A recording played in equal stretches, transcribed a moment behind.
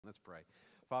Let's pray.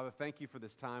 Father, thank you for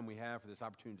this time we have, for this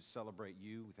opportunity to celebrate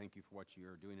you. We thank you for what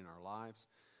you're doing in our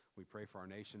lives. We pray for our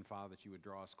nation, Father, that you would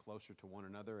draw us closer to one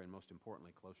another and, most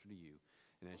importantly, closer to you.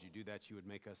 And as you do that, you would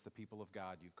make us the people of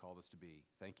God you've called us to be.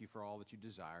 Thank you for all that you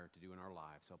desire to do in our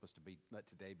lives. Help us to let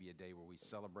today be a day where we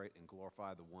celebrate and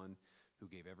glorify the one who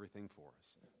gave everything for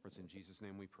us. For it's in Jesus'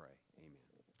 name we pray. Amen.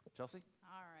 Chelsea?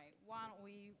 All right. Why don't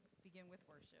we begin with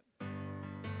worship?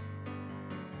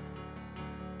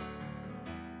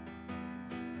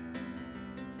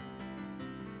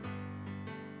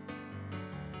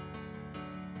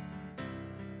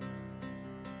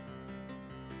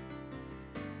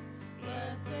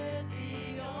 Blessed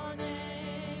be your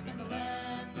name in the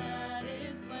land that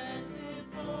is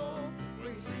plentiful,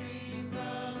 where streams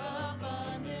of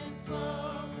abundance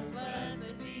flow.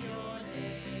 Blessed be your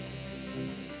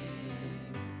name.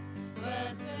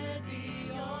 Blessed be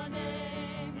your name.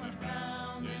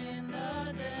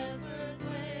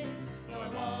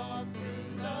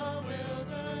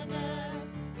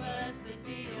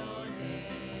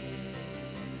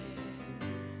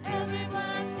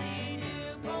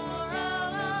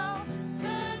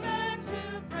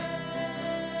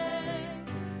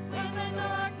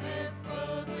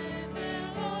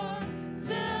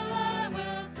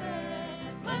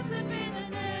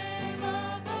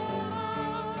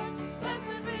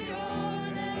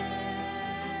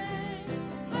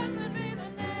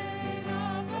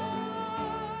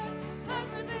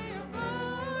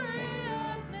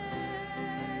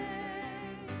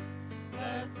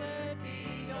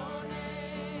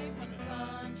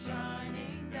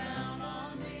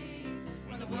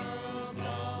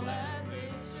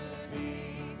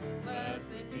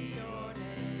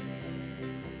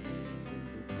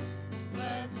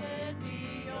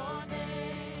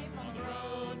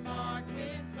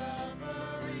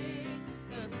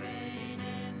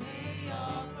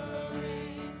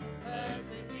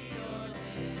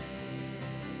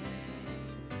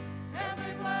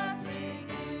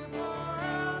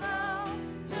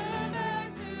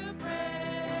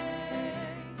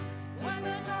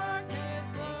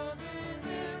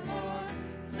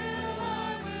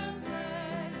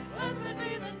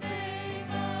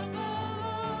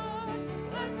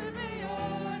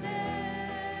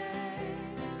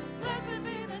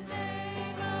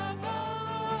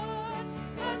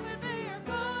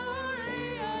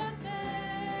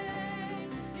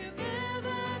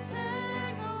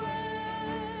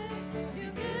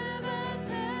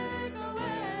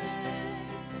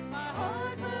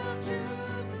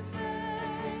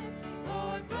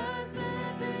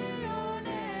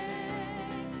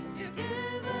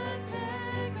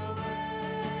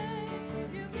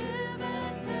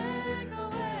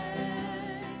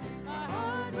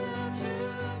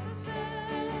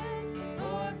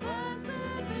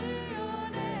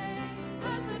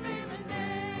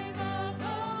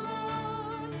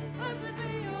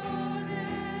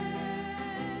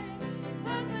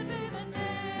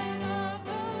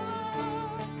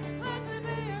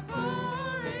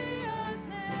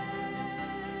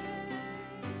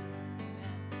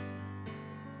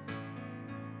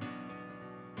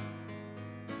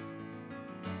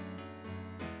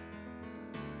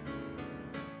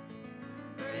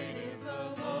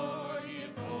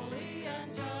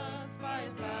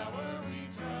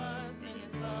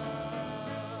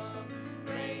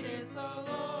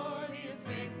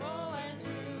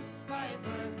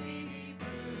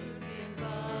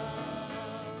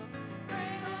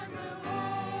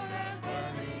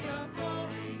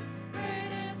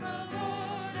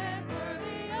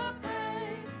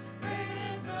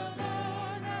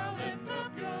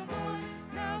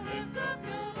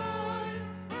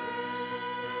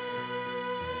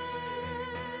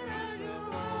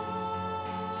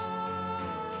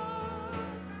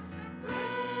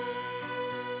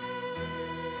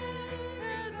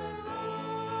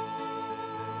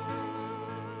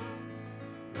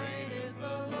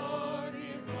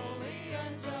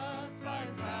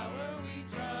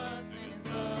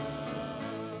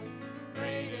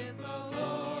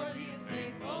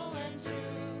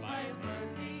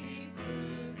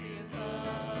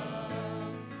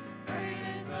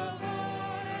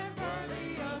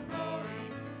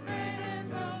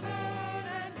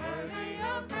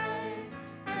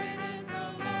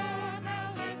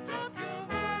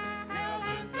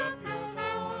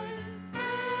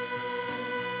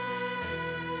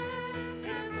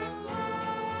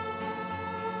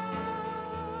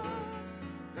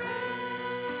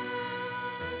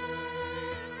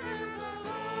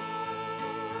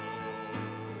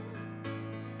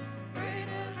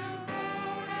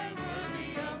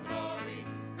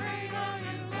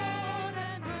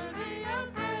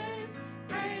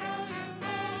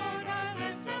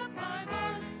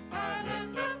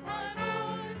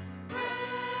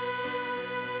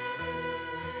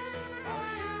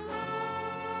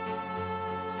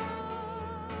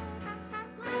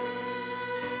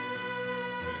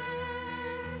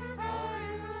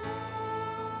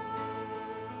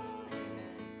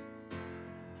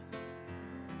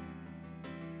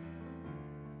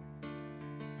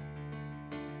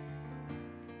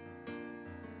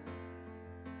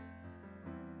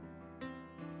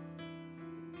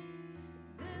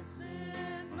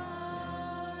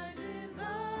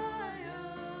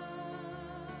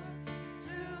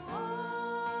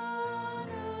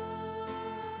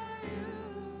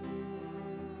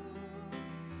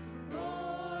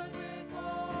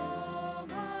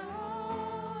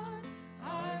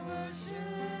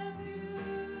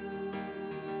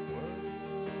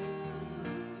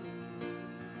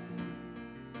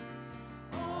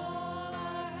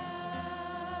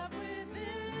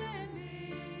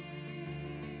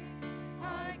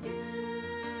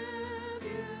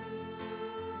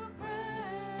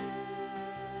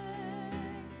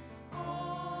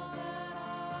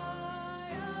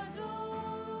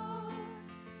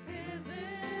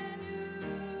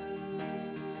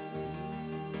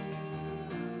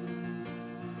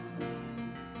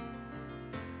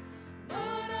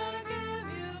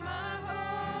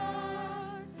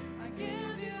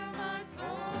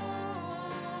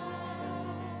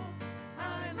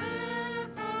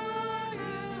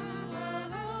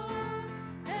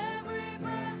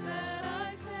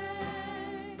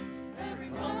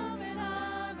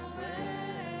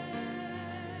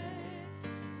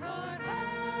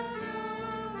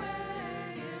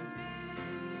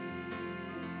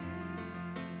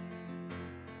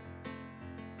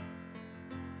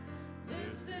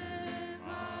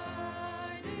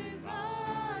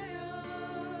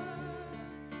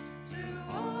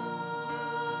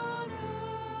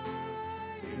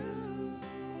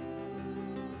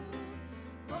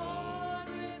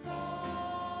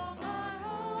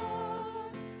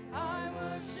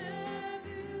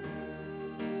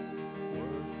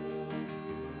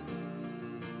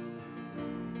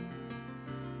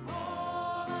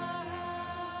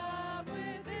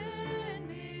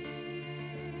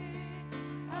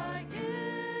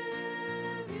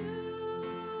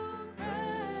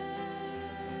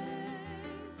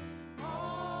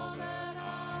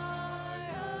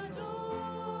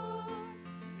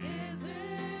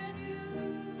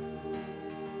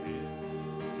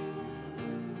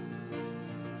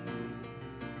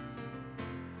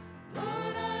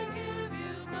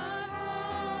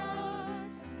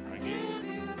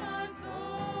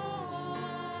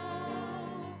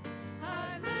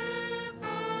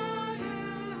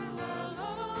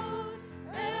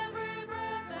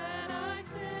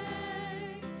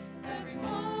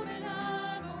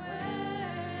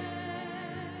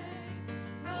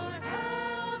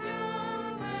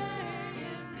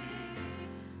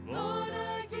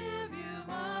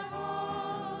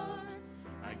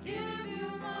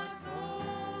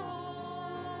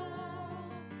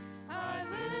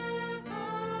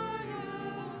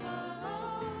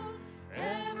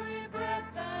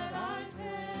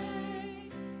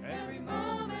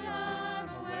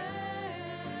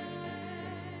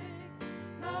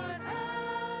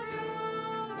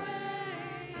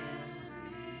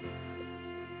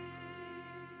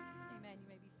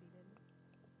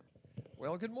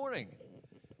 Well, good morning.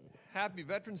 Happy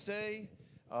Veterans Day.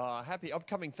 Happy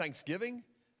upcoming Thanksgiving.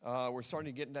 We're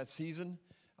starting to get in that season,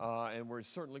 and we're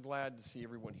certainly glad to see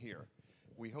everyone here.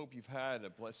 We hope you've had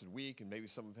a blessed week, and maybe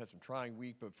some have had some trying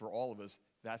week, but for all of us,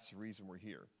 that's the reason we're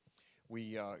here.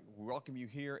 We welcome you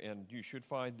here, and you should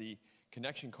find the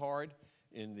connection card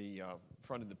in the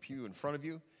front of the pew in front of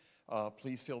you.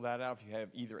 Please fill that out if you have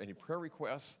either any prayer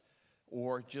requests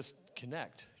or just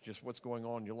connect, just what's going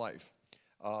on in your life.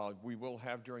 We will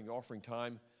have during the offering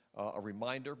time a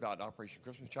reminder about Operation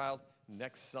Christmas Child.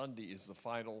 Next Sunday is the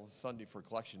final Sunday for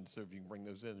collection, so if you can bring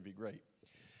those in, it'd be great.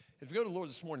 As we go to the Lord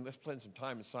this morning, let's spend some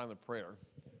time in silent prayer,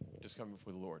 just coming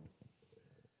before the Lord.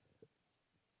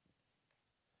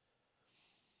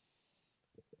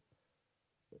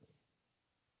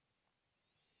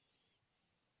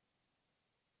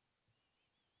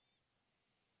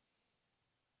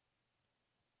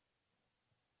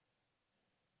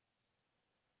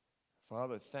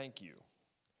 Father, thank you.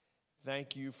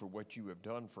 Thank you for what you have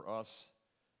done for us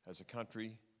as a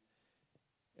country.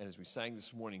 And as we sang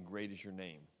this morning, great is your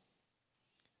name.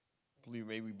 Please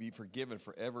may we be forgiven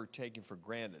for ever taking for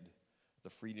granted the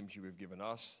freedoms you have given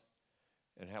us,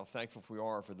 and how thankful we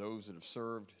are for those that have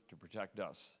served to protect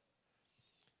us.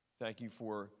 Thank you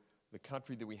for the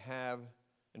country that we have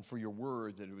and for your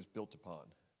word that it was built upon.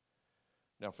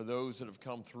 Now, for those that have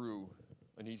come through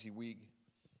an easy week,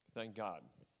 thank God.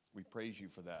 We praise you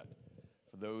for that.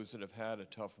 For those that have had a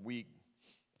tough week,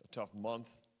 a tough month,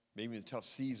 maybe a tough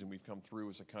season we've come through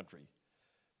as a country,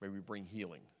 may we bring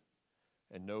healing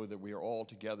and know that we are all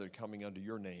together coming under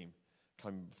your name,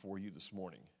 coming before you this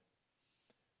morning.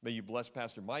 May you bless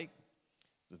Pastor Mike,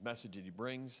 the message that he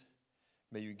brings.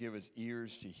 May you give us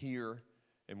ears to hear,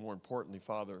 and more importantly,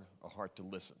 Father, a heart to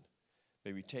listen.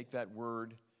 May we take that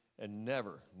word and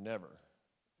never, never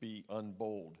be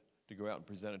unbold to go out and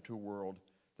present it to a world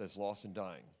that's lost and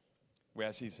dying. We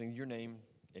ask these things in your name.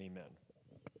 Amen.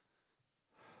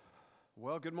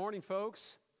 Well, good morning,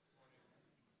 folks.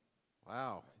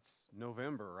 Wow, it's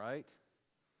November, right?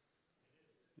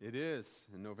 It is,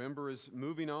 and November is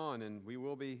moving on, and we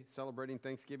will be celebrating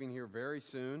Thanksgiving here very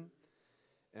soon.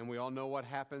 And we all know what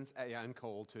happens, yeah, and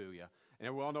cold too, yeah.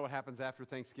 And we all know what happens after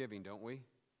Thanksgiving, don't we?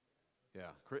 Yeah,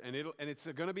 and it's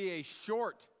going to be a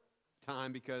short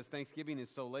time because Thanksgiving is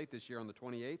so late this year on the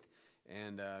 28th.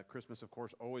 And Christmas, of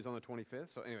course, always on the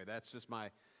 25th. So anyway, that's just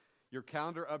your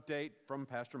calendar update from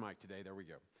Pastor Mike today. There we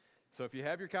go. So if you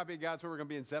have your copy of God's Word, we're going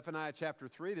to be in Zephaniah chapter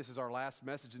 3. This is our last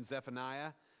message in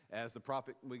Zephaniah. As the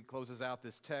prophet closes out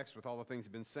this text with all the things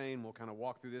he's been saying, we'll kind of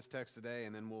walk through this text today,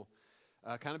 and then we'll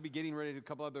kind of be getting ready to a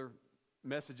couple other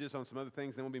messages on some other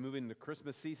things. Then we'll be moving into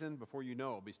Christmas season. Before you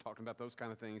know, we'll be talking about those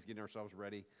kind of things, getting ourselves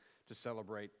ready to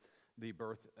celebrate the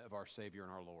birth of our Savior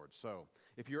and our Lord. So,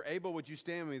 if you're able, would you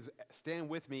stand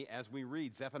with me as we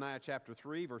read Zephaniah chapter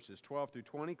 3, verses 12 through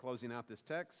 20, closing out this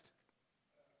text.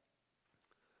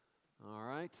 All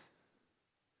right.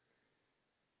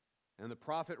 And the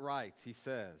prophet writes, he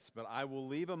says, "But I will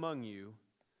leave among you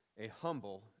a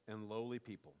humble and lowly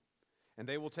people, and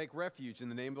they will take refuge in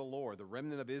the name of the Lord. The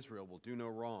remnant of Israel will do no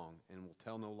wrong and will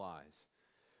tell no lies,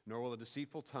 nor will a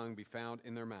deceitful tongue be found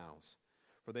in their mouths.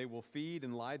 For they will feed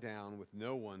and lie down with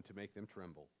no one to make them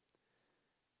tremble.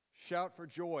 Shout for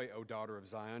joy, O daughter of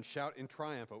Zion. Shout in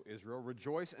triumph, O Israel.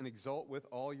 Rejoice and exult with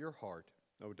all your heart,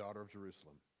 O daughter of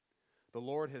Jerusalem. The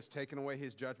Lord has taken away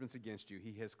his judgments against you.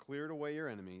 He has cleared away your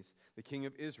enemies. The King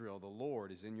of Israel, the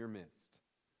Lord, is in your midst.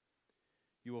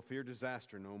 You will fear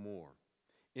disaster no more.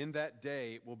 In that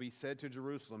day it will be said to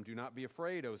Jerusalem, do not be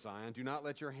afraid, O Zion. Do not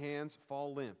let your hands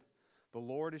fall limp. The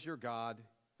Lord is your God.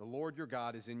 The Lord your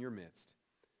God is in your midst,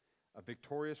 a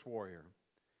victorious warrior.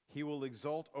 He will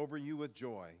exult over you with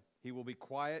joy. He will be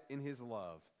quiet in his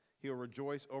love. He will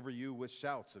rejoice over you with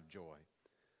shouts of joy.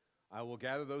 I will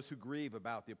gather those who grieve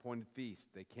about the appointed feast.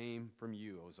 They came from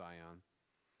you, O Zion.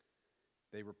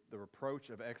 The reproach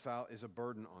of exile is a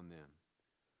burden on them.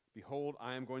 Behold,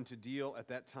 I am going to deal at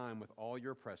that time with all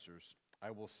your oppressors.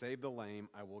 I will save the lame.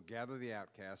 I will gather the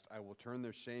outcast. I will turn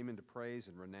their shame into praise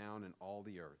and renown in all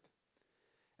the earth.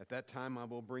 At that time I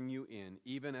will bring you in,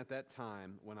 even at that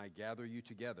time when I gather you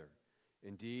together.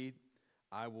 Indeed,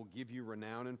 I will give you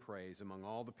renown and praise among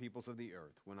all the peoples of the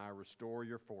earth when I restore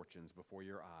your fortunes before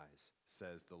your eyes,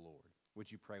 says the Lord.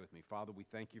 Would you pray with me? Father, we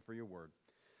thank you for your word.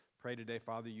 Pray today,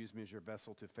 Father, use me as your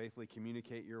vessel to faithfully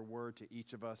communicate your word to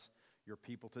each of us, your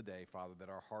people today, Father, that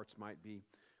our hearts might be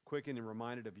quickened and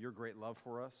reminded of your great love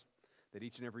for us, that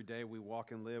each and every day we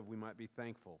walk and live, we might be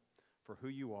thankful for who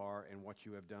you are and what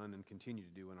you have done and continue to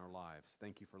do in our lives.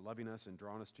 Thank you for loving us and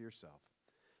drawing us to yourself.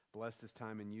 Bless this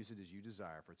time and use it as you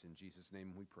desire, for it's in Jesus'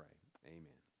 name we pray.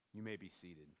 Amen. You may be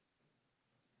seated.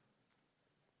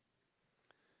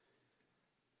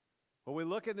 Well, we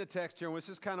look in the text here, and this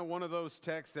is kind of one of those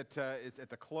texts that is at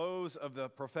the close of the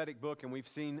prophetic book, and we've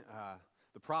seen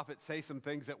the prophet say some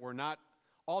things that were not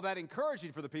all that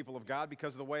encouraging for the people of God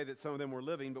because of the way that some of them were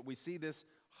living, but we see this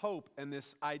hope and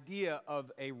this idea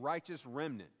of a righteous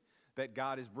remnant that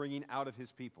God is bringing out of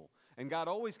his people. And God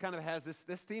always kind of has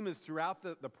this theme is throughout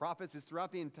the prophets, is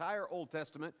throughout the entire Old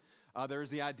Testament. There is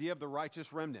the idea of the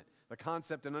righteous remnant, the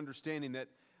concept and understanding that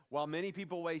while many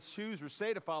people may choose or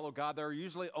say to follow God, there are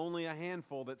usually only a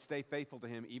handful that stay faithful to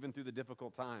him, even through the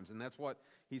difficult times. And that's what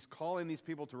he's calling these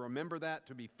people to remember, that,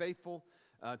 to be faithful,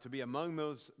 to be among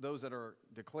those that are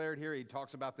declared here. He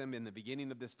talks about them in the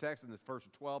beginning of this text, in the verse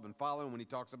 12 and following, when he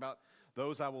talks about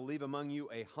those I will leave among you,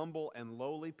 a humble and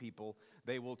lowly people.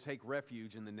 They will take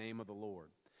refuge in the name of the Lord.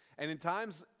 And in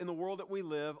times in the world that we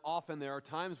live, often there are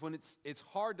times when it's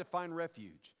hard to find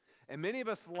refuge. And many of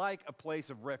us like a place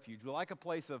of refuge. We like a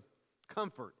place of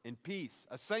comfort and peace,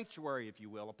 a sanctuary, if you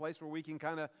will, a place where we can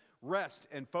kind of rest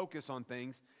and focus on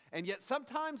things. And yet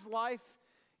sometimes life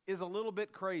is a little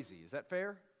bit crazy. Is that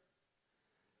fair?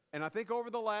 And I think over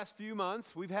the last few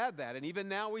months, we've had that. And even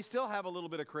now, we still have a little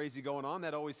bit of crazy going on.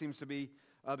 That always seems to be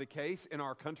the case in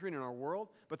our country and in our world.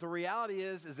 But the reality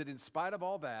is that in spite of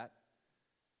all that,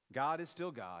 God is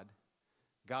still God.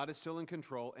 God is still in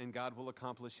control, and God will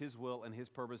accomplish his will and his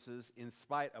purposes in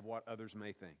spite of what others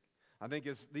may think. I think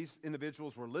as these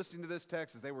individuals were listening to this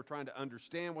text, as they were trying to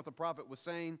understand what the prophet was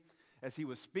saying, as he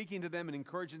was speaking to them and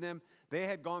encouraging them, they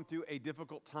had gone through a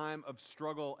difficult time of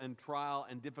struggle and trial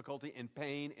and difficulty and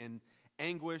pain and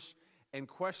anguish and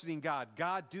questioning God.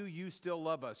 God, do you still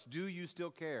love us? Do you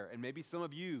still care? And maybe some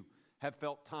of you have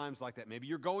felt times like that. Maybe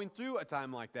you're going through a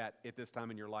time like that at this time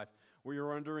in your life where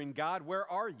you're wondering, God,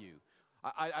 where are you?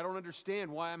 I don't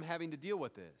understand why I'm having to deal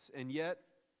with this. And yet,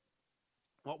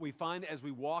 what we find as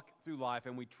we walk through life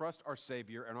and we trust our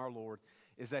Savior and our Lord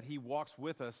is that he walks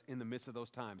with us in the midst of those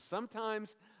times.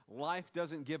 Sometimes life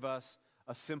doesn't give us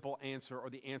a simple answer or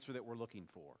the answer that we're looking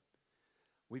for.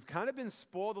 We've kind of been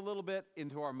spoiled a little bit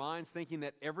into our minds thinking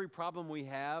that every problem we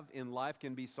have in life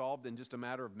can be solved in just a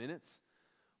matter of minutes,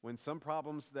 when some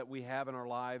problems that we have in our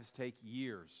lives take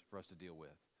years for us to deal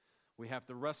with. We have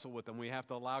to wrestle with them. We have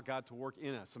to allow God to work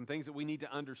in us. Some things that we need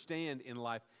to understand in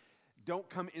life don't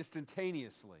come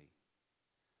instantaneously.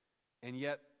 And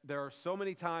yet, there are so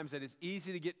many times that it's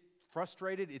easy to get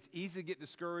frustrated. It's easy to get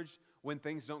discouraged when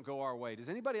things don't go our way. Does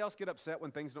anybody else get upset when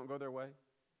things don't go their way?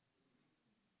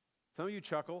 Some of you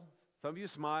chuckle. Some of you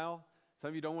smile. Some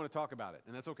of you don't want to talk about it,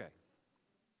 and that's okay.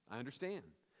 I understand.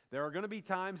 There are going to be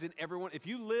times in everyone, if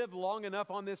you live long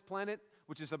enough on this planet,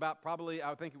 which is about probably, I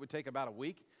would think it would take about a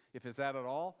week, if it's that at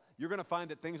all, you're going to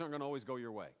find that things aren't going to always go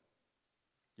your way.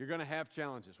 You're going to have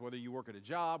challenges, whether you work at a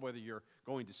job, whether you're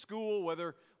going to school,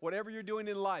 whatever you're doing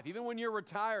in life. Even when you're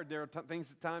retired, there are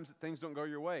times that things don't go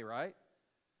your way, right?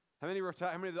 How many,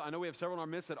 I know we have several in our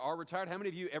midst that are retired. How many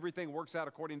of you, everything works out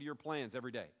according to your plans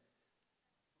every day?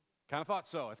 Kind of thought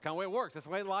so. It's kind of the way it works. That's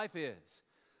the way life is.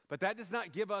 But that does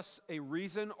not give us a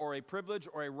reason or a privilege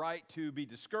or a right to be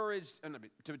discouraged and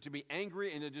to be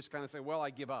angry and to just kind of say, well,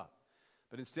 I give up.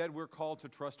 But instead, we're called to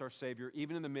trust our Savior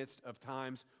even in the midst of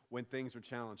times when things are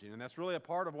challenging. And that's really a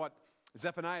part of what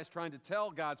Zephaniah is trying to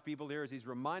tell God's people here, as he's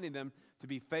reminding them to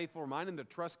be faithful, reminding them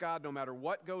to trust God no matter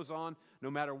what goes on,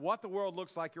 no matter what the world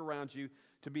looks like around you,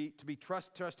 to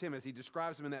trust him, as he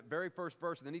describes him in that very first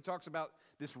verse. And then he talks about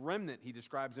this remnant he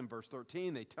describes in verse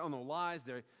 13. They tell no lies.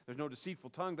 There's no deceitful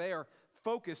tongue. They are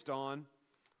focused on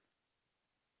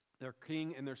their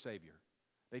King and their Savior.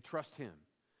 They trust him.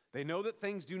 They know that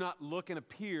things do not look and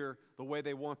appear the way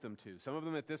they want them to. Some of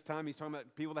them at this time, he's talking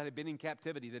about people that had been in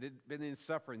captivity, that had been in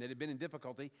suffering, that had been in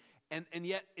difficulty. And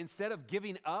yet, instead of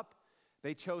giving up,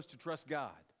 they chose to trust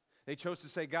God. They chose to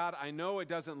say, God, I know it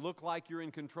doesn't look like you're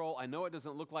in control. I know it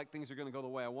doesn't look like things are going to go the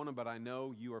way I want them, but I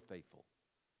know you are faithful.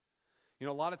 You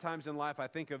know, a lot of times in life, I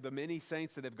think of the many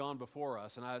saints that have gone before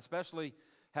us, and I especially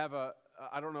have a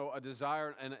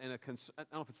desire and I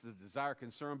don't know if it's a desire,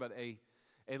 concern, but a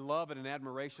love and an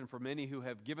admiration for many who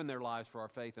have given their lives for our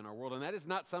faith in our world. And that is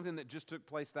not something that just took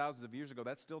place thousands of years ago.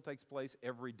 That still takes place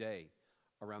every day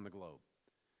around the globe.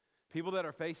 People that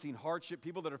are facing hardship,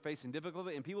 people that are facing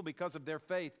difficulty, and people because of their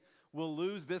faith will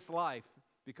lose this life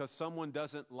because someone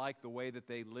doesn't like the way that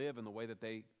they live and the way that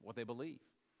what they believe.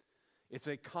 It's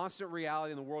a constant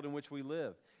reality in the world in which we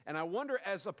live. And I wonder,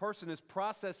 as a person is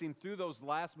processing through those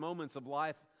last moments of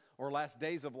life or last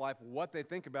days of life, what they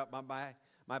think about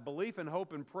my belief and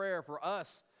hope and prayer for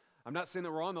us. I'm not saying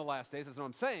that we're on the last days, that's what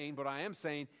I'm saying, but I am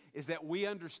saying is that we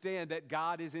understand that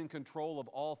God is in control of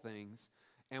all things,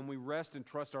 and we rest and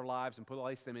trust our lives and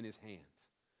place them in his hands,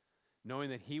 knowing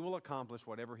that he will accomplish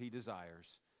whatever he desires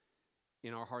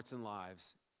in our hearts and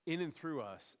lives, in and through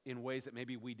us, in ways that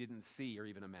maybe we didn't see or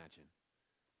even imagine.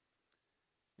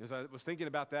 As I was thinking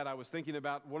about that, I was thinking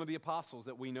about one of the apostles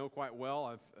that we know quite well.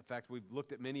 In fact, we've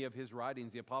looked at many of his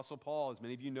writings. The Apostle Paul, as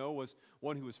many of you know, was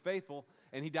one who was faithful,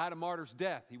 and he died a martyr's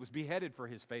death. He was beheaded for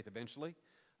his faith eventually.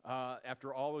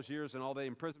 After all those years and all the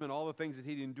imprisonment, all the things that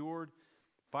he'd endured,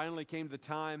 finally came to the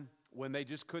time when they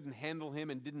just couldn't handle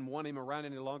him and didn't want him around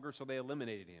any longer, so they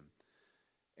eliminated him.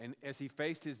 And as he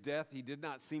faced his death, he did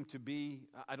not seem to be,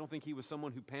 I don't think he was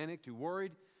someone who panicked, who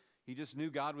worried. He just knew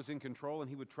God was in control, and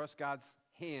he would trust God's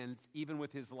hands even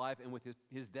with his life and with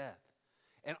his death.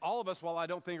 And all of us, while I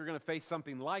don't think are going to face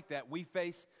something like that, we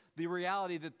face the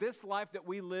reality that this life that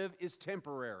we live is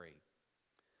temporary.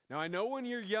 Now, I know when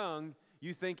you're young,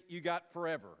 you think you got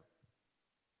forever.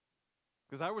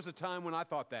 Because there was a time when I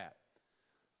thought that.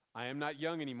 I am not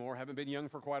young anymore, haven't been young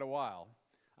for quite a while.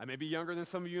 I may be younger than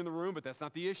some of you in the room, but that's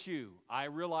not the issue. I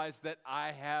realize that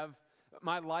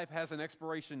my life has an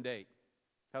expiration date.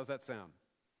 How's that sound?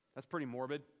 That's pretty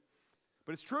morbid.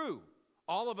 But it's true.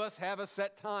 All of us have a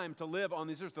set time to live on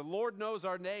these earths. The Lord knows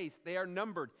our days. They are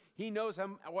numbered. He knows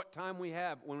what time we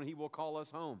have when He will call us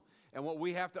home. And what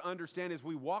we have to understand as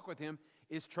we walk with Him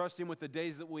is trust Him with the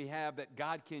days that we have, that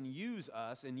God can use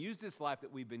us and use this life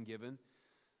that we've been given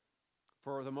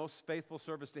for the most faithful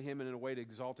service to Him and in a way to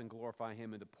exalt and glorify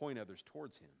Him and to point others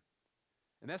towards Him.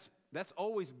 And that's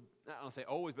always, I don't say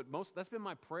always, but that's been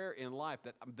my prayer in life,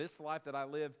 that this life that I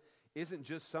live isn't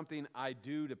just something I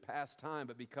do to pass time,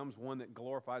 but becomes one that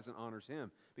glorifies and honors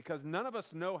Him. Because none of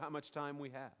us know how much time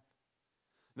we have.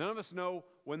 None of us know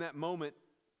when that moment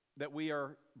that we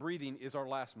are breathing is our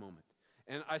last moment.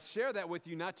 And I share that with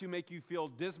you not to make you feel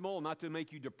dismal, not to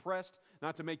make you depressed,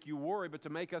 not to make you worry, but to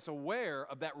make us aware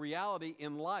of that reality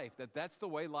in life, that that's the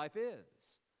way life is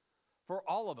for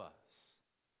all of us.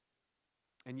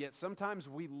 And yet sometimes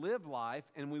we live life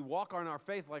and we walk on our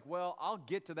faith like, well, I'll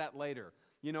get to that later.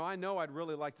 I know I'd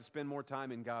really like to spend more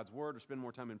time in God's Word or spend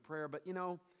more time in prayer, but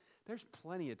there's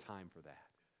plenty of time for that.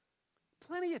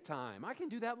 Plenty of time. I can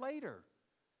do that later.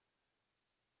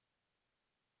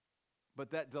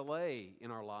 But that delay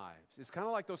in our lives, it's kind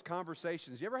of like those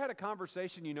conversations. You ever had a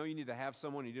conversation you need to have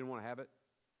someone and you didn't want to have it?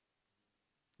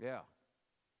 Yeah.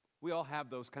 We all have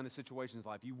those kind of situations in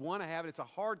life. You want to have it. It's a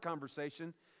hard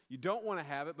conversation. You don't want to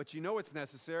have it, but you know it's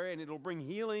necessary, and it'll bring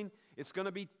healing. It's going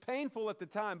to be painful at the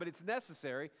time, but it's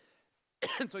necessary.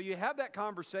 And so you have that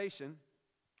conversation,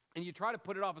 and you try to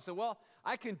put it off and say, well,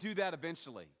 I can do that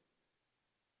eventually.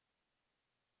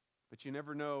 But you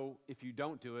never know, if you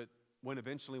don't do it, when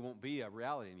eventually won't be a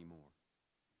reality anymore.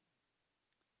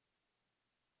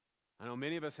 I know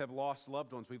many of us have lost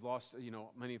loved ones. We've lost,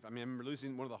 I remember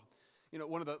losing one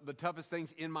of the toughest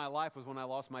things in my life was when I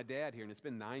lost my dad here, and it's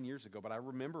been 9 years ago, but I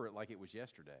remember it like it was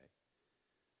yesterday.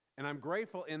 And I'm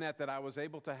grateful in that I was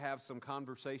able to have some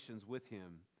conversations with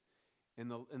him in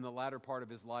the latter part of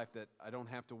his life that I don't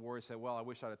have to worry, say, well, I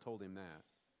wish I'd have told him that.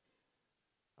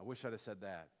 I wish I'd have said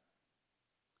that.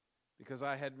 Because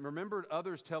I had remembered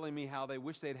others telling me how they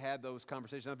wish they'd had those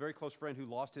conversations. I have a very close friend who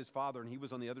lost his father, and he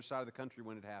was on the other side of the country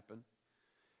when it happened.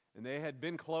 And they had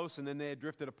been close, and then they had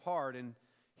drifted apart, and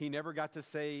he never got to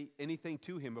say anything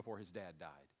to him before his dad died.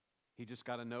 He just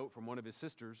got a note from one of his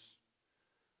sisters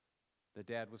that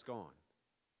Dad was gone.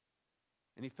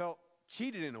 And he felt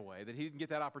cheated in a way that he didn't get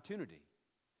that opportunity.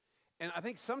 And I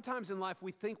think sometimes in life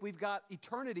we think we've got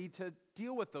eternity to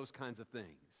deal with those kinds of things.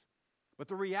 But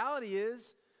the reality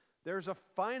is there's a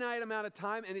finite amount of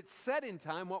time, and it's set in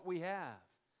time what we have.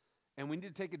 And we need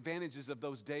to take advantages of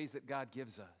those days that God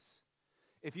gives us.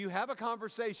 If you have a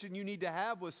conversation you need to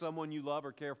have with someone you love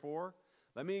or care for,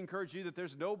 let me encourage you that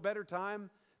there's no better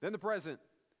time than the present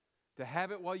to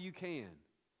have it while you can.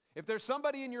 If there's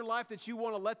somebody in your life that you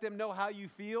want to let them know how you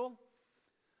feel,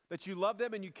 that you love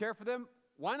them and you care for them,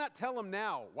 why not tell them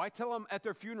now? Why tell them at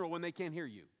their funeral when they can't hear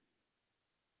you?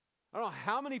 I don't know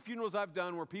how many funerals I've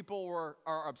done where people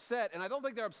are upset, and I don't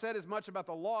think they're upset as much about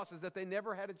the loss as that they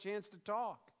never had a chance to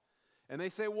talk. And they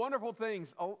say wonderful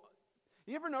things. Oh,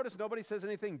 you ever notice nobody says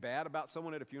anything bad about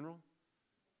someone at a funeral?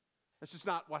 That's just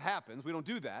not what happens. We don't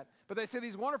do that. But they say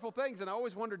these wonderful things, and I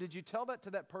always wonder, did you tell that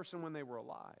to that person when they were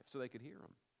alive so they could hear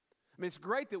them? I mean, it's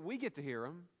great that we get to hear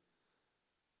them,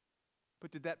 but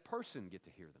did that person get to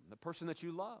hear them, the person that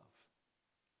you love?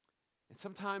 And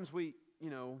sometimes I'm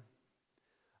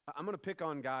going to pick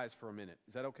on guys for a minute.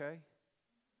 Is that okay?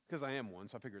 Because I am one,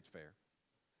 so I figure it's fair.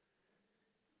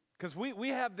 Because we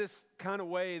have this kind of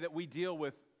way that we deal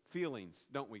with feelings,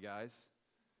 don't we, guys?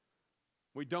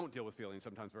 We don't deal with feelings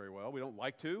sometimes very well. We don't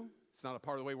like to. It's not a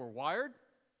part of the way we're wired.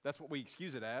 That's what we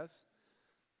excuse it as.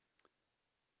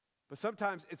 But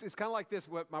sometimes it's kind of like this.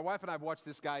 My wife and I have watched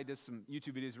this guy. He does some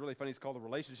YouTube videos, really funny. He's called The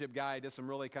Relationship Guy. He does some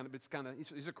really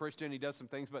he's a Christian. He does some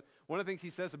things. But one of the things he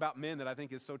says about men that I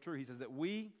think is so true, he says that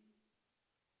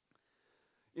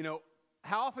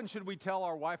how often should we tell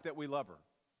our wife that we love her?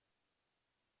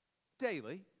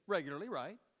 Daily, regularly,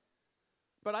 right?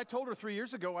 But I told her 3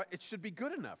 years ago it should be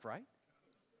good enough, right?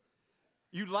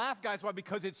 You laugh, guys. Why?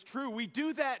 Because it's true. We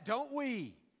do that, don't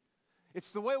we?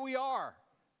 It's the way we are.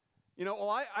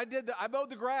 I mowed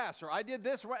the grass, or I did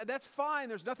this. Right? That's fine.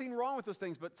 There's nothing wrong with those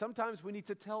things. But sometimes we need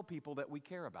to tell people that we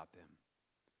care about them.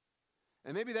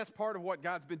 And maybe that's part of what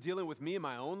God's been dealing with me in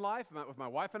my own life, with my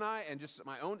wife and I, and just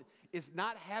my own, is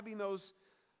not having those,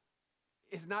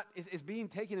 is being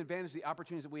taken advantage of the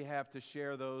opportunities that we have to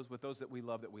share those with those that we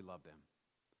love them.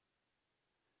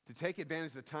 To take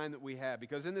advantage of the time that we have.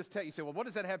 Because in this text, you say, well, what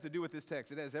does that have to do with this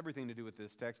text? It has everything to do with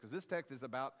this text, because this text is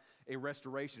about a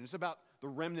restoration. It's about the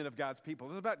remnant of God's people.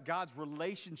 It's about God's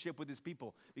relationship with his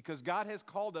people. Because God has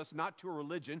called us not to a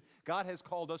religion. God has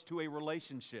called us to a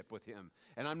relationship with him.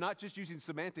 And I'm not just using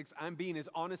semantics. I'm being as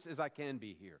honest as I can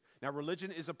be here. Now,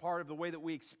 religion is a part of the way that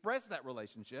we express that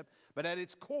relationship. But at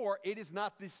its core, it is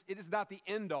not the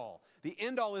end all. The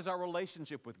end all is our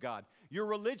relationship with God. Your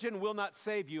religion will not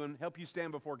save you and help you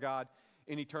stand before God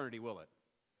in eternity, will it?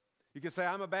 You can say,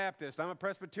 I'm a Baptist, I'm a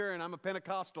Presbyterian, I'm a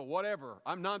Pentecostal, whatever.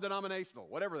 I'm non-denominational,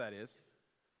 whatever that is.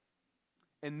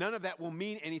 And none of that will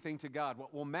mean anything to God.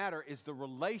 What will matter is the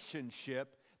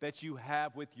relationship that you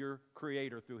have with your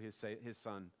Creator through his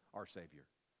Son, our Savior.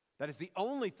 That is the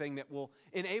only thing that will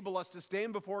enable us to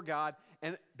stand before God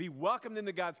and be welcomed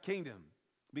into God's kingdom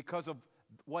because of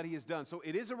what he has done. So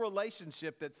it is a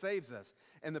relationship that saves us.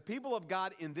 And the people of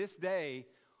God in this day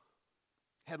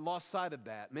had lost sight of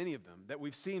that, many of them, that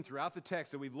we've seen throughout the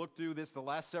text, that we've looked through this the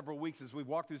last several weeks as we've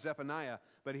walked through Zephaniah.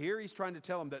 But here he's trying to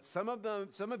tell them that some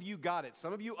of you got it,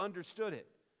 some of you understood it.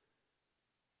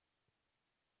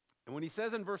 And when he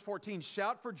says in verse 14,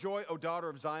 shout for joy, O daughter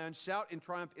of Zion, shout in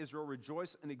triumph, Israel,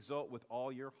 rejoice and exult with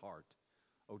all your heart,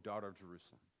 O daughter of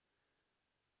Jerusalem.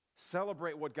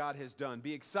 Celebrate what God has done.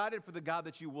 Be excited for the God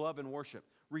that you love and worship.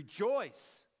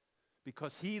 Rejoice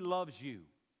because he loves you.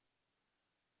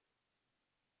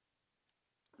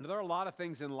 Now, there are a lot of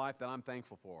things in life that I'm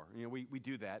thankful for. We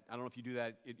do that. I don't know if you do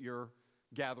that at your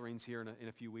gatherings here in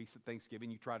a few weeks at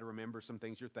Thanksgiving. You try to remember some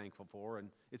things you're thankful for, and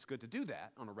it's good to do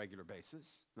that on a regular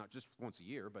basis. Not just once a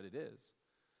year, but it is.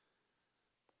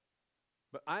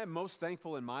 But I am most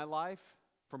thankful in my life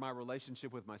for my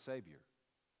relationship with my Savior.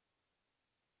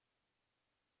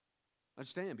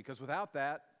 Understand, because without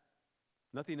that,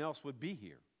 nothing else would be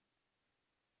here.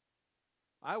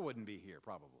 I wouldn't be here,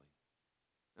 probably.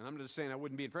 And I'm just saying I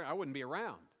wouldn't be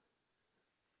around.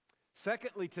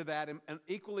 Secondly to that, and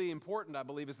equally important, I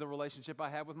believe, is the relationship I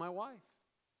have with my wife.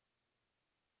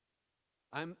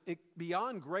 I'm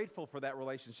beyond grateful for that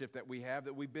relationship that we have,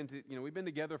 that we've been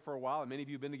together for a while, and many of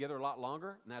you have been together a lot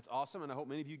longer, and that's awesome, and I hope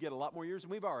many of you get a lot more years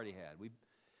than we've already had.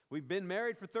 We've been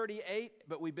married for 38,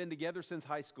 but we've been together since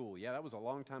high school. Yeah, that was a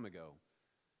long time ago.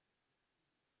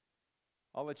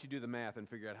 I'll let you do the math and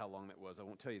figure out how long that was. I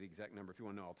won't tell you the exact number. If you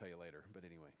want to know, I'll tell you later. But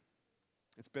anyway,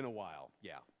 it's been a while,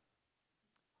 yeah.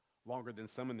 Longer than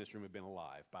some in this room have been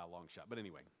alive by a long shot. But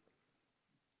anyway,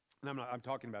 and I'm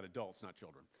talking about adults, not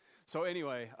children. So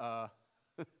anyway,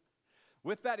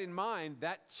 with that in mind,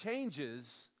 that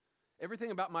changes.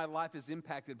 Everything about my life is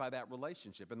impacted by that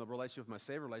relationship. And the relationship with my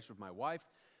Savior, the relationship with my wife,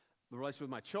 the relationship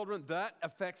with my children, that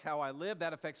affects how I live.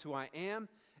 That affects who I am.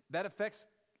 That affects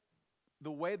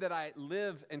the way that I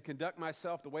live and conduct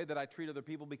myself, the way that I treat other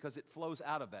people, because it flows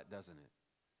out of that, doesn't it?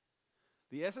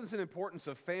 The essence and importance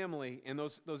of family and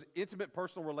those intimate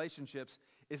personal relationships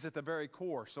is at the very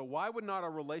core. So why would not our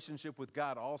relationship with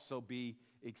God also be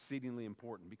exceedingly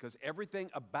important? Because everything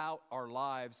about our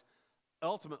lives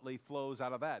ultimately flows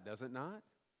out of that, does it not?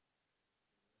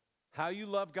 How you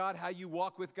love God, how you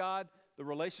walk with God, the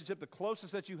relationship, the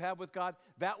closest that you have with God,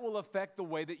 that will affect the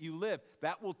way that you live.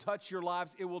 That will touch your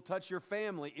lives. It will touch your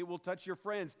family. It will touch your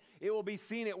friends. It will be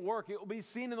seen at work. It will be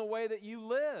seen in the way that you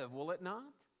live, will it not?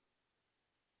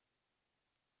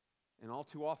 And all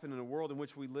too often in a world in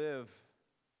which we live,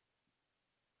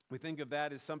 we think of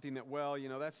that as something that,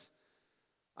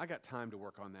 I got time to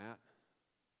work on that.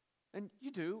 And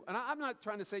you do. And I'm not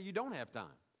trying to say you don't have time.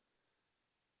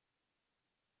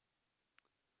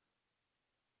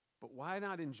 But why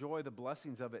not enjoy the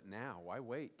blessings of it now? Why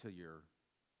wait till you're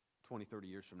 20, 30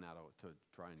 years from now to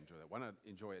try and enjoy that? Why not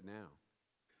enjoy it now?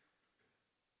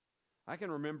 I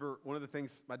can remember one of the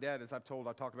things my dad, as I've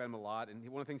talked about him a lot, and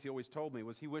one of the things he always told me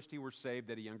was he wished he were saved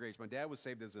at a younger age. My dad was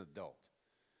saved as an adult.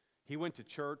 He went to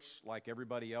church like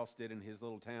everybody else did in his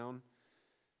little town,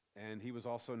 And he was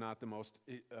also not the most,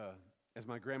 as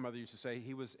my grandmother used to say,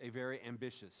 he was a very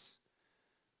ambitious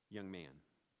young man.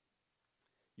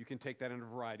 You can take that in a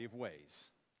variety of ways.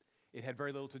 It had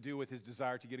very little to do with his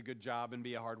desire to get a good job and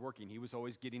be a hardworking. He was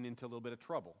always getting into a little bit of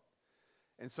trouble.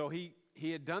 And so he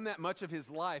had done that much of his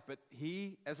life, but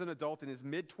he, as an adult in his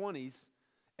mid-20s,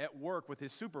 at work with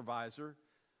his supervisor,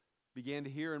 began to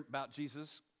hear about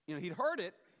Jesus. You know, he'd heard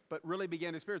it, but really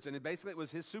began to experience it. And basically it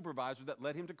was his supervisor that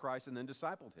led him to Christ and then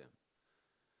discipled him.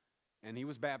 And he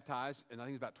was baptized, and I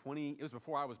think it was about 20, it was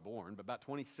before I was born, but about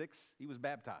 26, he was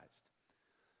baptized.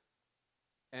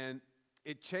 And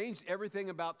it changed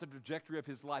everything about the trajectory of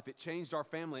his life. It changed our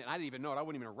family, and I didn't even know it. I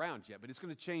wasn't even around yet, but it's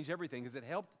going to change everything because it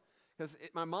helped. Because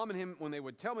my mom and him, when they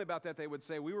would tell me about that, they would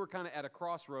say we were kind of at a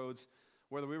crossroads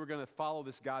whether we were going to follow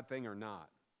this God thing or not.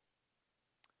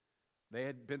 They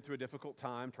had been through a difficult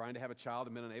time trying to have a child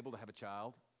and been unable to have a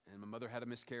child. And my mother had a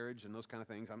miscarriage and those kind of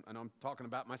things. I'm talking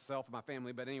about myself and my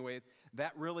family, but anyway,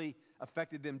 that really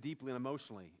affected them deeply and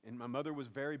emotionally. And my mother was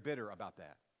very bitter about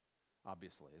that,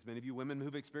 obviously. As many of you women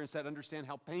who've experienced that understand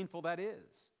how painful that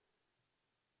is.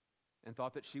 And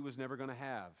thought that she was never going to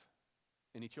have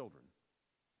any children.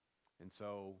 And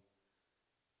so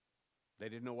they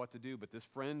didn't know what to do. But this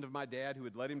friend of my dad who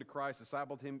had led him to Christ,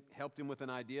 discipled him, helped him with an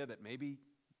idea that maybe,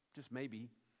 just maybe,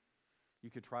 you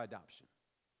could try adoption.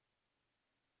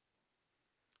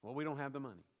 Well, we don't have the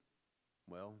money.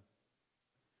 Well,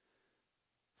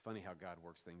 it's funny how God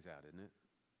works things out, isn't it?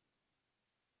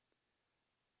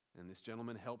 And this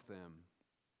gentleman helped them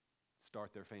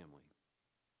start their family.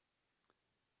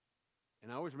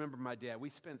 And I always remember my dad.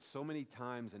 We spent so many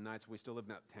times and nights when we still lived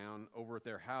in that town over at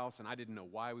their house, and I didn't know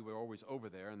why we were always over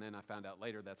there. And then I found out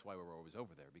later that's why we were always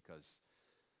over there, because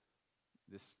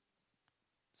this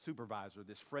supervisor,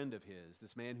 this friend of his,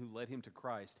 this man who led him to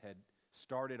Christ had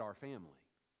started our family.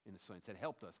 In a sense, had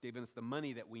helped us, given us the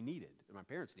money that we needed, and my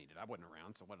parents needed. I wasn't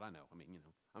around, so what did I know? I mean,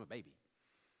 I'm a baby.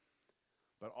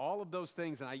 But all of those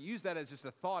things, and I use that as just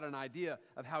a thought, an idea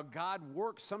of how God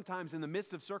works sometimes in the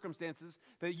midst of circumstances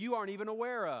that you aren't even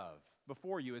aware of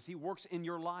before you as he works in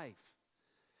your life.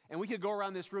 And we could go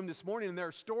around this room this morning, and there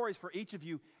are stories for each of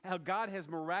you how God has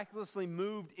miraculously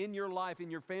moved in your life,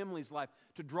 in your family's life,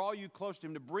 to draw you close to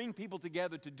him, to bring people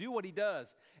together, to do what he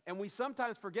does. And we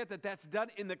sometimes forget that that's done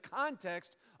in the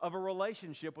context of a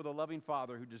relationship with a loving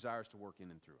Father who desires to work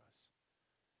in and through us.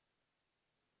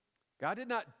 God did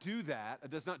not do that,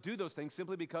 does not do those things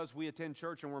simply because we attend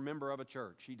church and we're a member of a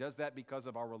church. He does that because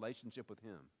of our relationship with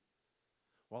him.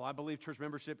 While I believe church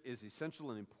membership is essential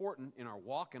and important in our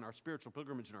walk and our spiritual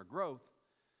pilgrimage and our growth,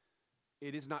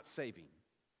 it is not saving.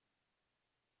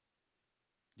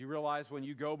 Do you realize when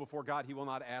you go before God, he will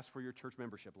not ask for your church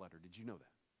membership letter? Did you know that?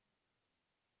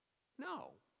 No.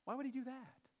 Why would he do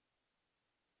that?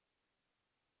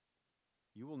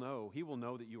 He will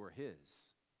know that you are his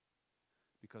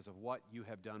because of what you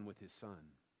have done with his son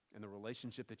and the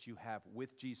relationship that you have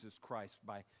with Jesus Christ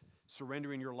by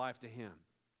surrendering your life to him.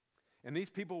 And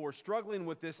these people were struggling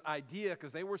with this idea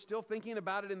because they were still thinking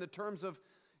about it in the terms of,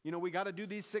 we got to do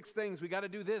these 6 things. We got to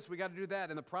do this. We got to do that.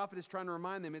 And the prophet is trying to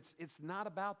remind them it's not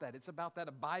about that. It's about that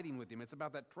abiding with him. It's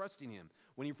about that trusting him.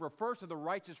 When he refers to the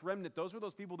righteous remnant, those were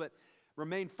those people that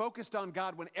remained focused on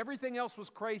God. When everything else was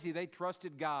crazy, they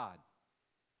trusted God.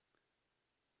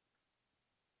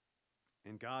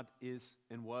 And God is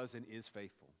and was and is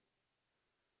faithful.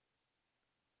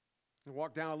 And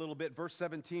walk down a little bit. Verse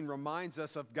 17 reminds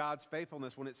us of God's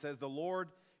faithfulness when it says, the Lord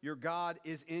your God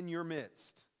is in your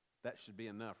midst. That should be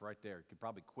enough right there. You could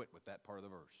probably quit with that part of the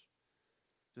verse.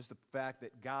 Just the fact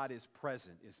that God is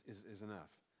present is enough.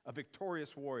 A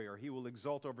victorious warrior, he will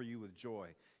exult over you with joy.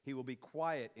 He will be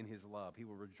quiet in his love. He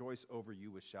will rejoice over you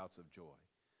with shouts of joy.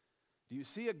 Do you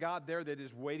see a God there that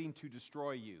is waiting to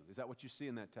destroy you? Is that what you see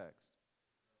in that text?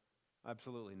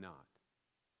 Absolutely not.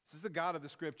 This is the God of the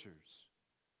Scriptures.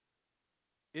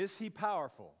 Is he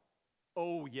powerful?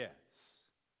 Oh, yes.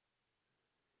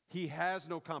 He has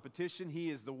no competition.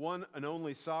 He is the one and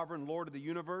only sovereign Lord of the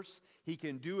universe. He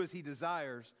can do as he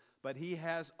desires, but he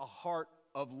has a heart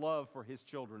of love for his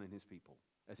children and his people,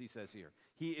 as he says here.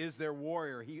 He is their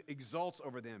warrior. He exalts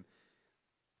over them.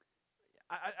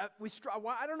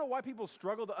 I don't know why people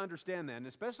struggle to understand that, and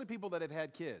especially people that have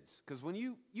had kids. Because when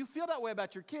you feel that way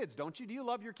about your kids, don't you? Do you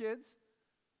love your kids?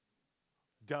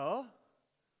 Duh.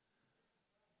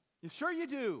 Sure you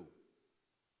do.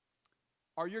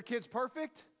 Are your kids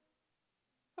perfect?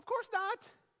 Of course not.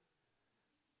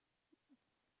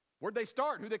 Where'd they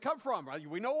start? Who'd they come from?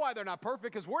 We know why they're not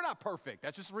perfect because we're not perfect.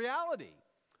 That's just reality.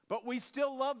 But we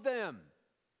still love them.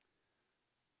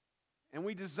 And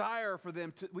we desire for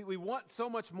them to, we want so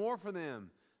much more for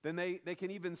them then they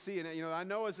can even see. And, you know, I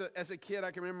know as a kid,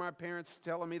 I can remember my parents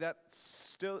telling me that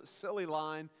silly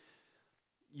line,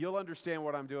 you'll understand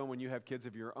what I'm doing when you have kids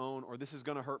of your own, or this is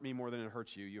going to hurt me more than it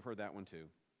hurts you. You've heard that one too.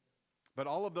 But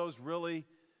all of those really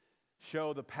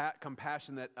show the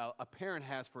compassion that a parent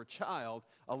has for a child,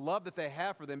 a love that they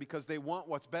have for them because they want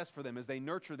what's best for them as they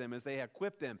nurture them, as they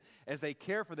equip them, as they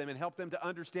care for them and help them to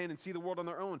understand and see the world on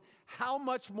their own. How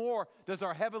much more does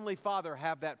our Heavenly Father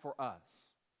have that for us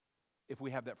if we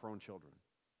have that for our own children?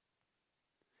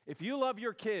 If you love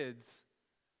your kids,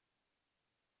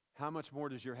 how much more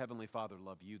does your Heavenly Father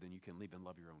love you than you can even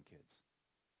love your own kids?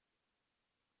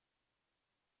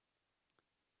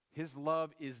 His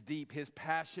love is deep. His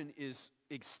passion is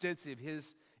extensive.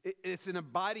 It's an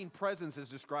abiding presence as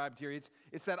described here.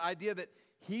 It's that idea that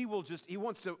he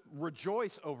wants to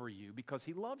rejoice over you because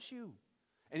he loves you.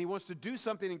 And he wants to do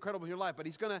something incredible in your life. But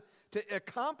he's going to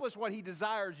accomplish what he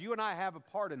desires. You and I have a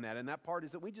part in that. And that part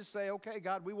is that we just say, okay,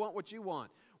 God, we want what you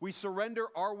want. We surrender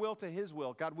our will to his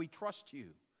will. God, we trust you.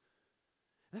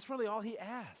 And that's really all he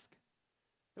asks,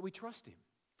 that we trust him.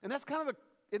 And isn't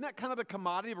that kind of the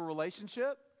commodity of a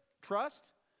relationship? Trust?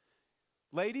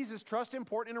 Ladies, is trust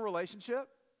important in a relationship?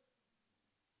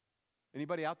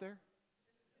 Anybody out there?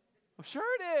 Well, sure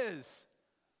it is.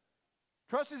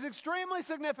 Trust is extremely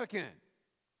significant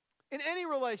in any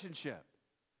relationship.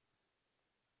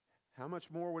 How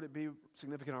much more would it be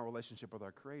significant in our relationship with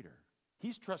our Creator?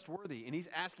 He's trustworthy, and he's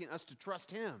asking us to trust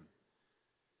him.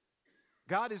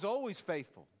 God is always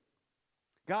faithful.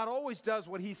 God always does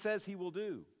what he says he will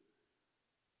do.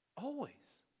 Always.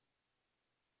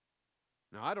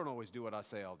 Now, I don't always do what I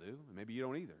say I'll do, and maybe you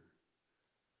don't either.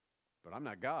 But I'm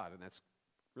not God, and that's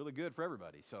really good for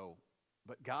everybody.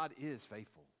 But God is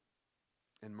faithful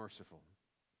and merciful.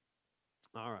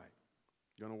 All right.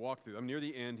 Going to walk through. I'm near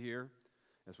the end here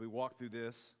as we walk through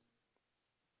this.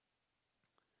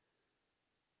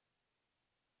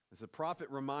 As the prophet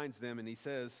reminds them, and he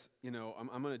says, you know,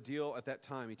 I'm going to deal at that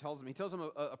time. He tells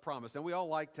them a promise. And we all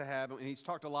like to have, and he's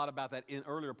talked a lot about that in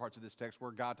earlier parts of this text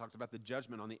where God talks about the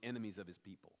judgment on the enemies of his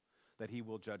people, that he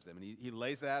will judge them. And he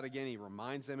lays that out again. He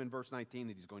reminds them in verse 19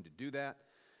 that he's going to do that.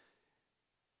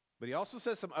 But he also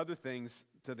says some other things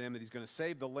to them, that he's going to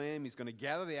save the lamb. He's going to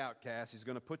gather the outcasts. He's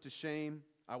going to put to shame.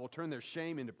 I will turn their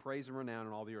shame into praise and renown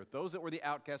in all the earth. Those that were the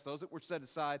outcasts, those that were set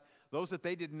aside, those that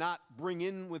they did not bring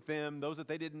in with them, those that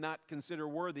they did not consider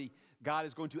worthy, God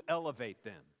is going to elevate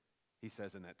them, he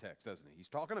says in that text, doesn't he? He's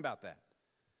talking about that.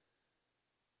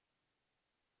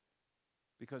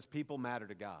 Because people matter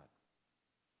to God.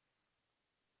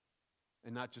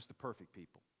 And not just the perfect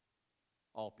people.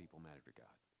 All people matter to God.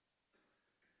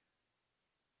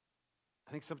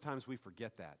 I think sometimes we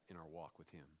forget that in our walk with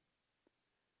him.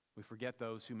 We forget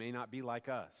those who may not be like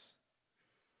us,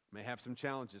 may have some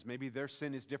challenges. Maybe their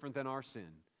sin is different than our sin.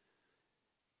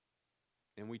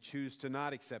 And we choose to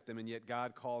not accept them, and yet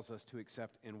God calls us to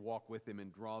accept and walk with them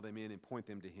and draw them in and point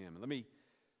them to him. Let me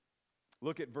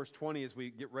look at verse 20 as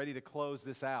we get ready to close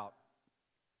this out,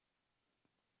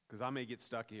 because I may get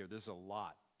stuck here. There's a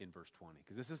lot in verse 20,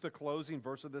 because this is the closing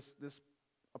verse of this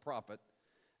prophet,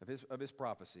 of his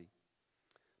prophecy.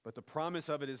 But the promise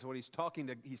of it is what he's talking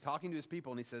to his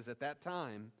people, and he says, at that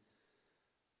time,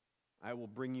 I will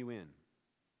bring you in.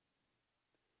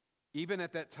 Even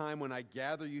at that time when I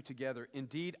gather you together,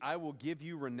 indeed, I will give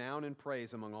you renown and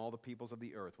praise among all the peoples of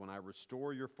the earth when I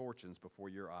restore your fortunes before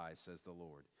your eyes, says the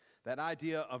Lord. That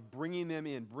idea of bringing them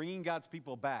in, bringing God's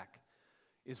people back,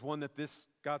 is one that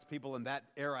God's people in that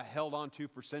era held on to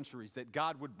for centuries, that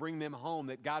God would bring them home,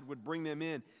 that God would bring them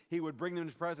in, he would bring them to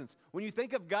his presence. When you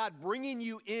think of God bringing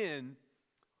you in,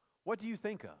 what do you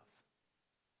think of?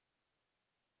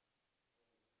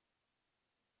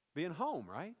 Being home,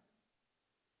 right?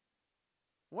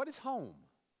 What is home?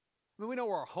 I mean, we know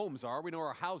where our homes are, we know where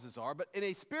our houses are, but in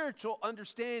a spiritual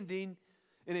understanding,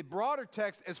 in a broader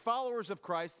text, as followers of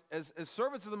Christ, as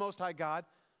servants of the Most High God,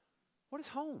 what is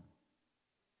home?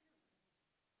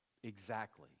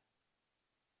 Exactly.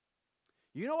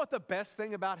 You know what the best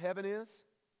thing about heaven is?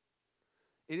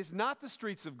 It is not the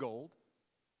streets of gold.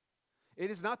 It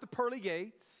is not the pearly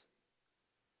gates.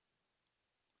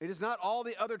 It is not all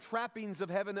the other trappings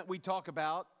of heaven that we talk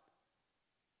about.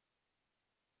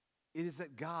 It is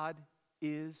that God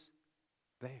is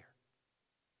there.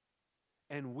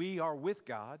 And we are with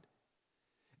God.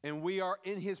 And we are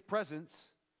in his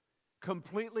presence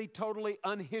completely, totally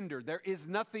unhindered. There is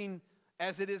nothing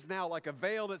as it is now, like a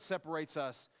veil that separates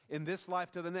us in this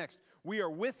life to the next. We are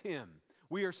with him.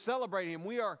 We are celebrating him.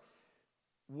 We are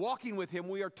walking with him.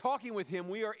 We are talking with him.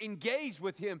 We are engaged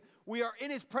with him. We are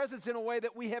in his presence in a way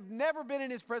that we have never been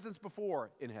in his presence before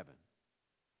in heaven.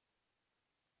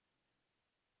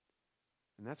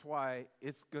 And that's why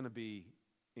it's going to be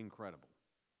incredible.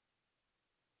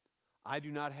 I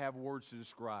do not have words to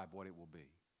describe what it will be.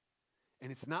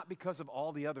 And it's not because of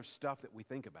all the other stuff that we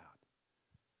think about.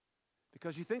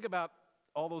 Because you think about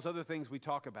all those other things we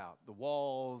talk about, the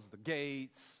walls, the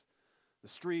gates, the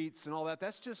streets, and all that.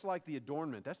 That's just like the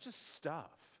adornment. That's just stuff.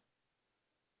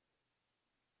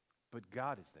 But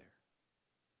God is there.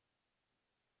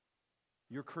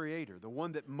 Your Creator, the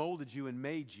one that molded you and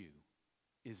made you,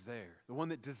 is there. The one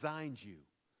that designed you.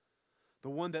 The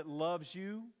one that loves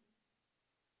you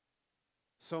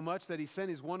so much that He sent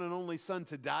His one and only Son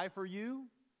to die for you.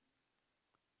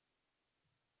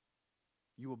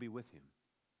 You will be with Him.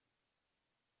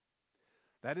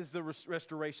 That is the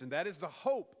restoration. That is the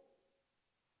hope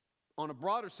on a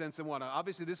broader sense than what.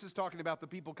 Obviously, this is talking about the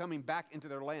people coming back into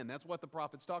their land. That's what the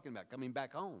prophet's talking about, coming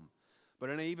back home. But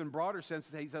in an even broader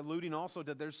sense, he's alluding also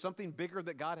that there's something bigger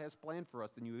that God has planned for us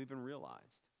than you even realized.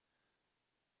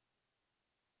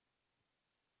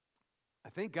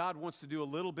 I think God wants to do a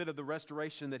little bit of the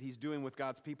restoration that He's doing with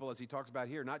God's people as He talks about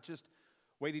here, not just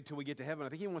waiting till we get to heaven. I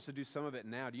think He wants to do some of it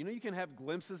now. Do you know you can have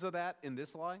glimpses of that in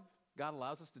this life? God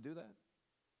allows us to do that.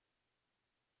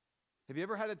 Have you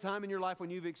ever had a time in your life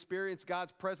when you've experienced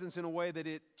God's presence in a way that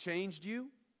it changed you?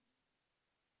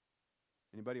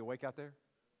 Anybody awake out there?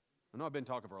 I know I've been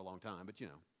talking for a long time, but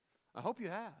I hope you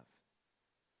have.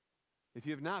 If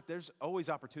you have not, there's always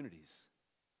opportunities.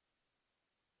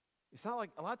 It's not like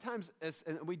a lot of times,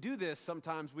 and we do this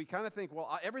sometimes, we kind of think,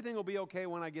 well, everything will be okay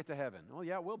when I get to heaven. Well,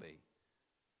 yeah, it will be.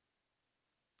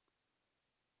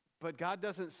 But God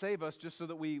doesn't save us just so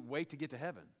that we wait to get to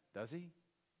heaven, does He?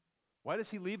 Why does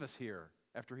He leave us here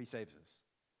after He saves us?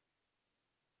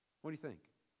 What do you think?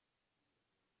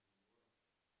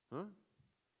 Huh?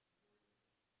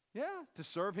 Yeah, to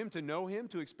serve Him, to know Him,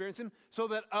 to experience Him, so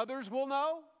that others will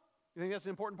know. You think that's an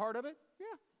important part of it? Yeah.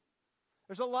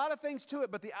 There's a lot of things to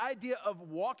it, but the idea of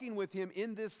walking with Him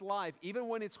in this life, even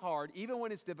when it's hard, even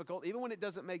when it's difficult, even when it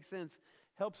doesn't make sense,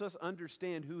 helps us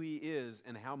understand who He is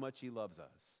and how much He loves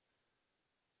us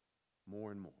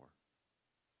more and more.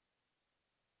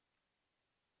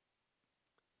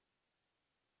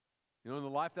 In the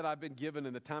life that I've been given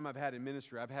and the time I've had in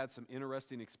ministry, I've had some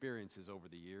interesting experiences over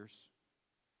the years.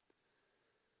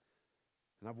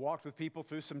 And I've walked with people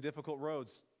through some difficult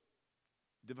roads,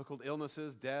 difficult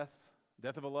illnesses, death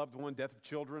of a loved one, death of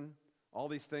children, all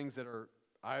these things that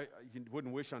I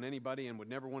wouldn't wish on anybody and would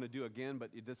never want to do again, but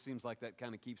it just seems like that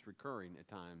kind of keeps recurring at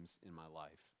times in my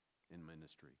life, in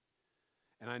ministry.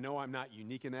 And I know I'm not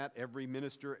unique in that. Every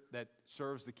minister that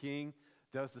serves the King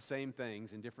does the same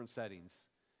things in different settings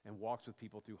and walks with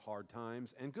people through hard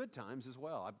times and good times as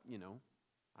well.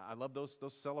 I love those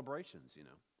celebrations,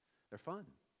 They're fun.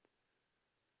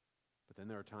 But then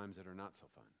there are times that are not so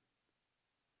fun.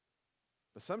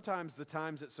 But sometimes the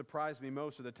times that surprise me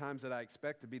most are the times that I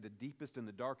expect to be the deepest and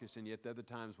the darkest, and yet they're the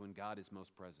times when God is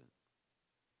most present.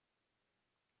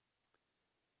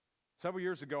 Several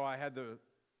years ago, I had the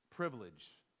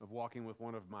privilege of walking with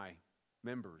one of my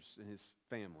members and his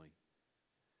family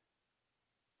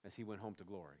as he went home to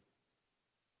glory.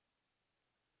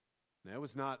 Now, it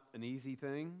was not an easy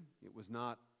thing. It was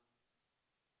not,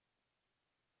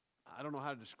 I don't know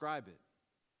how to describe it.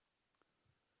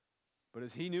 But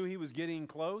as he knew he was getting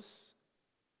close,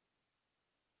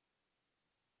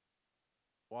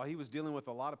 while he was dealing with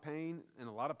a lot of pain and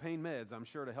a lot of pain meds, I'm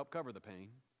sure to help cover the pain,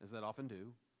 as that often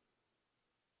do,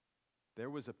 there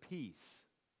was a peace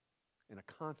and a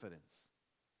confidence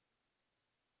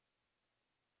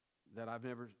that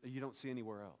you don't see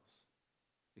anywhere else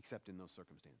except in those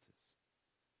circumstances.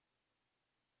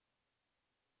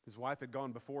 His wife had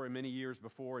gone before him many years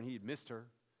before, and he had missed her.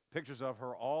 Pictures of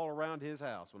her all around his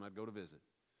house when I'd go to visit.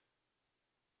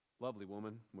 Lovely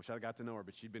woman. Wish I'd got to know her,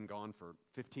 but she'd been gone for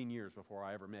 15 years before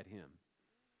I ever met him.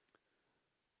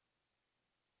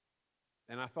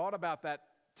 And I thought about that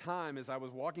time as I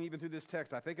was walking even through this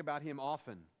text. I think about him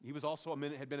often. He was also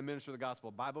had been a minister of the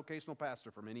gospel, a bivocational pastor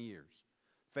for many years.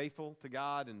 Faithful to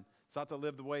God and sought to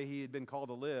live the way he had been called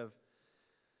to live.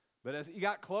 But as he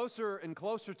got closer and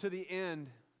closer to the end,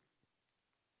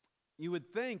 you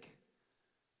would think,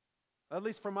 at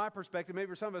least from my perspective, maybe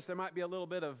for some of us, there might be a little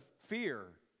bit of fear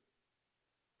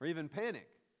or even panic.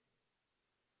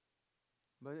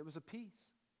 But it was a peace.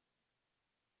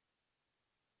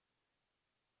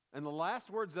 And the last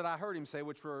words that I heard him say,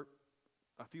 which were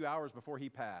a few hours before he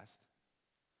passed,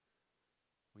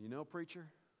 well, preacher,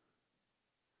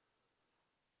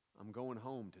 I'm going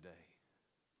home today.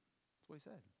 That's what he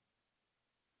said.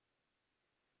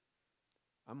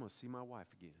 I'm going to see my wife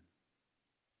again.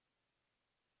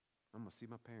 I'm going to see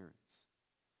my parents.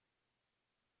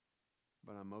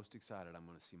 but I'm most excited I'm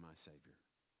going to see my Savior.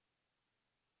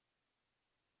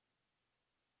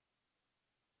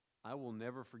 I will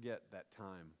never forget that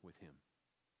time with him.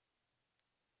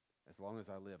 As long as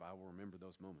I live, I will remember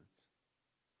those moments.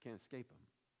 Can't escape them.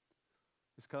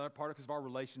 It's part of our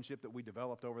relationship that we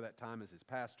developed over that time as his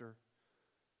pastor,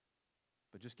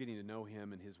 but just getting to know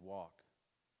him and his walk.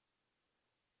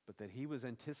 But that he was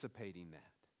anticipating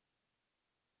that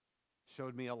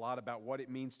showed me a lot about what it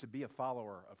means to be a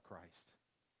follower of Christ.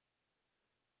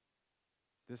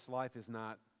 This life is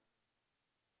not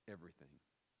everything.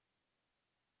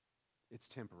 It's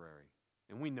temporary,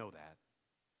 and we know that.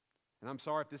 And I'm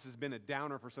sorry if this has been a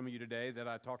downer for some of you today that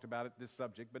I talked about this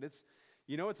subject, but it's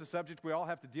a subject we all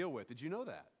have to deal with. Did you know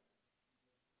that?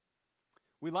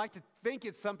 We like to think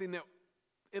it's something that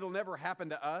it'll never happen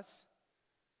to us,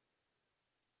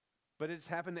 but it's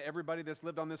happened to everybody that's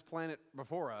lived on this planet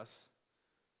before us.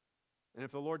 And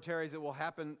if the Lord tarries, it will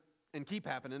happen and keep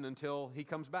happening until he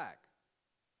comes back.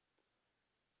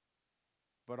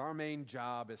 But our main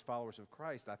job as followers of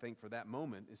Christ, I think, for that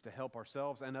moment is to help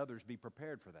ourselves and others be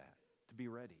prepared for that, to be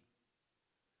ready,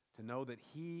 to know that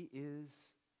he is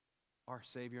our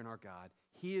Savior and our God.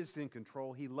 He is in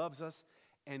control. He loves us,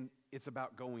 and it's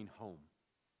about going home.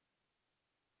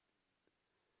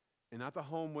 And not the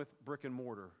home with brick and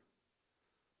mortar,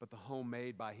 but the home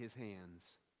made by his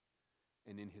hands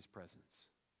and in his presence.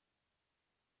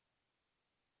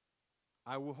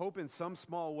 I will hope in some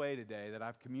small way today that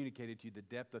I've communicated to you the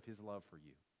depth of his love for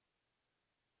you.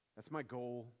 That's my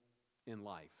goal in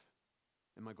life,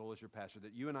 and my goal as your pastor,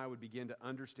 that you and I would begin to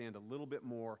understand a little bit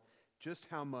more just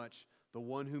how much the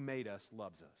one who made us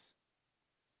loves us.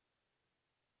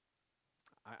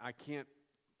 I can't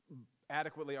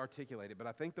adequately articulate it, but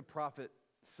I think the prophet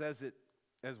says it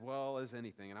as well as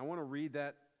anything. And I want to read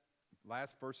that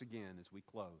last verse again as we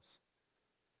close.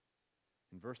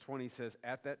 In verse 20 it says,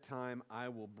 "At that time I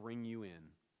will bring you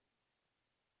in.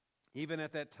 Even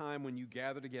at that time when you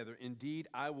gather together, indeed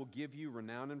I will give you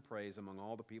renown and praise among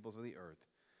all the peoples of the earth,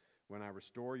 when I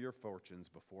restore your fortunes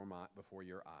before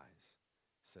your eyes,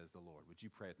 says the Lord." Would you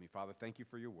pray with me? Father, thank you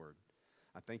for your word.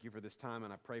 I thank you for this time,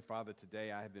 and I pray, Father,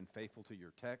 today I have been faithful to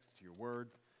your text, to your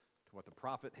word, to what the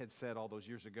prophet had said all those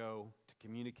years ago, to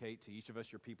communicate to each of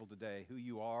us, your people today, who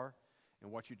you are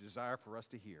and what you desire for us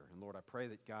to hear. And Lord, I pray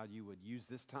that, God, you would use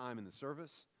this time in the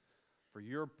service for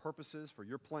your purposes, for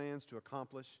your plans to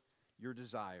accomplish your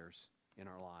desires in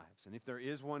our lives. And if there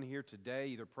is one here today,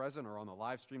 either present or on the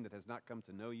live stream, that has not come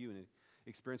to know you and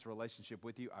experience a relationship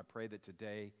with you, I pray that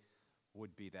today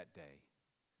would be that day.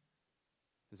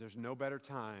 Because there's no better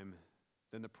time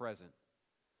than the present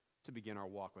to begin our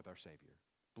walk with our Savior.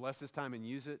 Bless this time and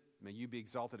use it. May you be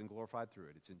exalted and glorified through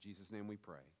it. It's in Jesus' name we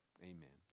pray. Amen.